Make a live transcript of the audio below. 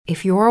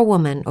If you're a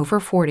woman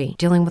over 40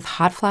 dealing with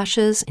hot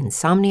flashes,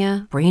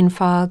 insomnia, brain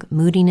fog,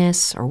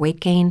 moodiness, or weight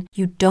gain,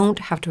 you don't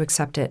have to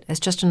accept it as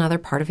just another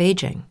part of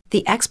aging.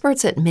 The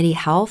experts at MIDI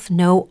Health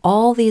know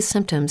all these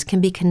symptoms can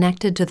be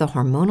connected to the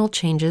hormonal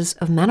changes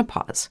of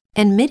menopause.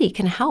 And MIDI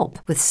can help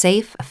with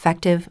safe,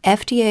 effective,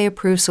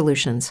 FDA-approved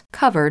solutions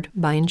covered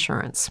by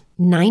insurance.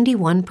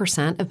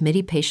 91% of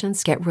MIDI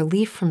patients get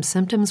relief from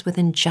symptoms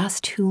within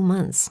just 2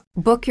 months.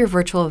 Book your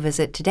virtual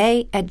visit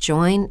today at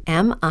joinmidi.com.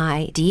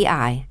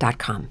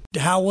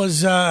 How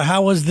was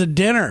the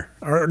dinner?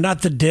 Or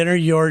not the dinner,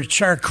 your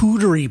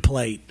charcuterie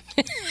plate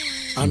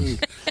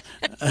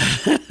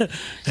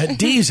at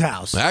Dee's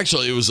house?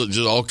 Actually, it was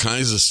just all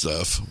kinds of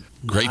stuff.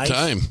 Great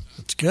time.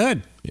 It's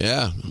good.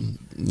 Yeah.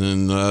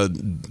 And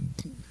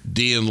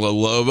Dee and La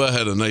Loba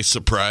had a nice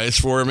surprise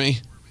for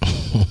me.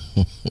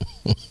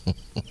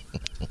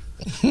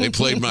 They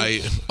played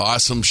my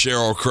awesome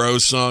Sheryl Crow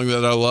song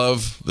that I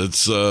love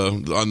that's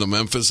on the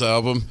Memphis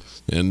album.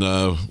 And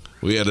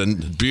we had a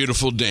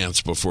beautiful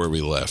dance before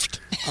we left.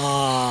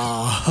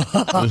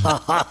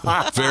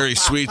 Very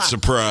sweet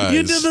surprise.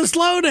 You did the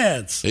slow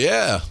dance.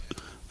 Yeah.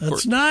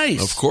 That's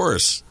nice. Of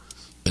course.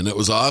 And it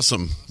was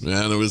awesome.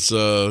 Man, it was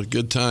a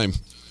good time.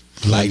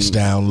 Lights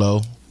down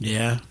low.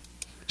 Yeah.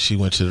 She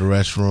went to the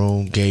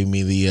restroom, gave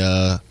me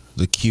the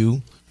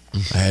cue.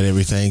 I had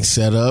everything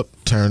set up,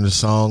 turned the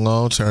song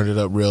on, turned it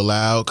up real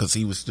loud because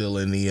he was still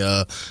in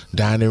the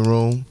dining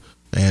room.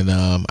 And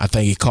I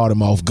think it caught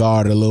him off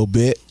guard a little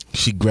bit.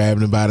 She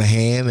grabbed him by the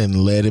hand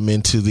and led him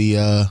into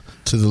the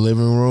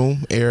living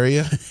room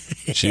area.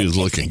 She was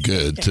looking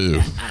good,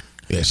 too.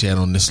 Yeah, she had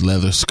on this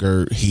leather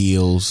skirt,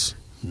 heels.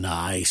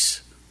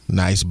 Nice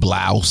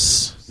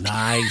blouse.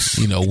 Nice.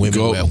 You know,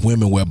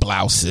 women wear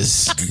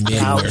blouses.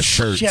 Men wear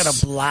shirts. She had a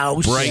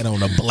blouse. She had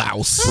on a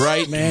blouse.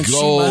 Bright Man,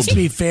 gold. she must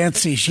be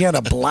fancy. She had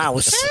a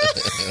blouse.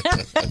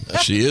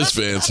 She is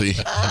fancy.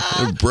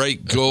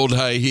 Bright gold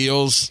high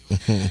heels.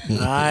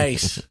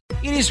 Nice.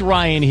 It is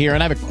Ryan here,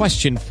 and I have a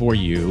question for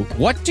you.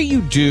 What do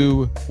you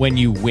do when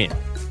you win?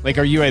 Like,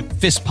 are you a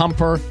fist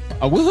pumper,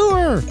 a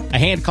woohooer, a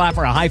hand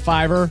clapper, a high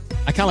fiver?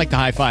 I kind of like the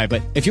high five,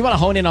 but if you want to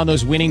hone in on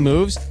those winning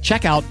moves,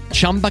 check out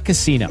Chumba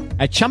Casino.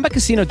 At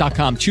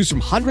ChumbaCasino.com, choose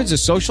from hundreds of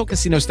social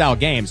casino-style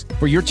games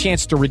for your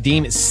chance to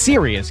redeem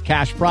serious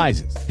cash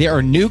prizes. There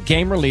are new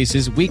game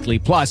releases weekly,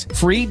 plus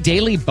free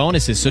daily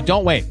bonuses. So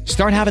don't wait.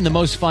 Start having the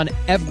most fun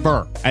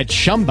ever at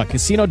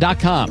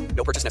ChumbaCasino.com.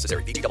 No purchase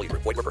necessary. VGW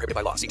Group. Void where prohibited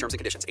by law. See terms and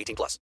conditions.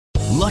 18+.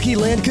 Lucky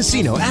Land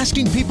Casino,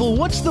 asking people,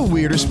 what's the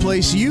weirdest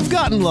place you've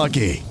gotten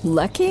lucky?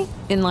 Lucky?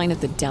 In line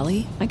at the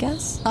deli, I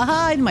guess?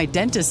 Aha, in my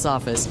dentist's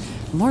office.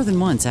 More than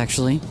once,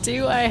 actually.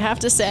 Do I have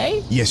to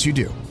say? Yes, you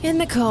do. In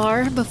the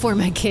car before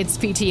my kids'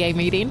 PTA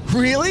meeting.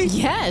 Really?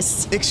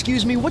 Yes.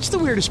 Excuse me, what's the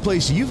weirdest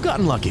place you've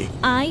gotten lucky?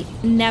 I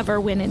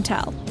never win and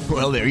tell.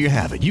 Well, there you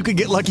have it. You can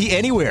get lucky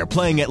anywhere,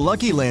 playing at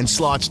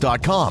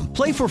LuckyLandSlots.com.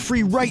 Play for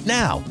free right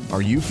now.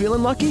 Are you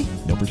feeling lucky?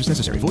 No purchase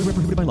necessary. Void where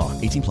prohibited by law.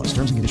 18+.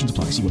 Terms and conditions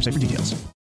apply. See website for details.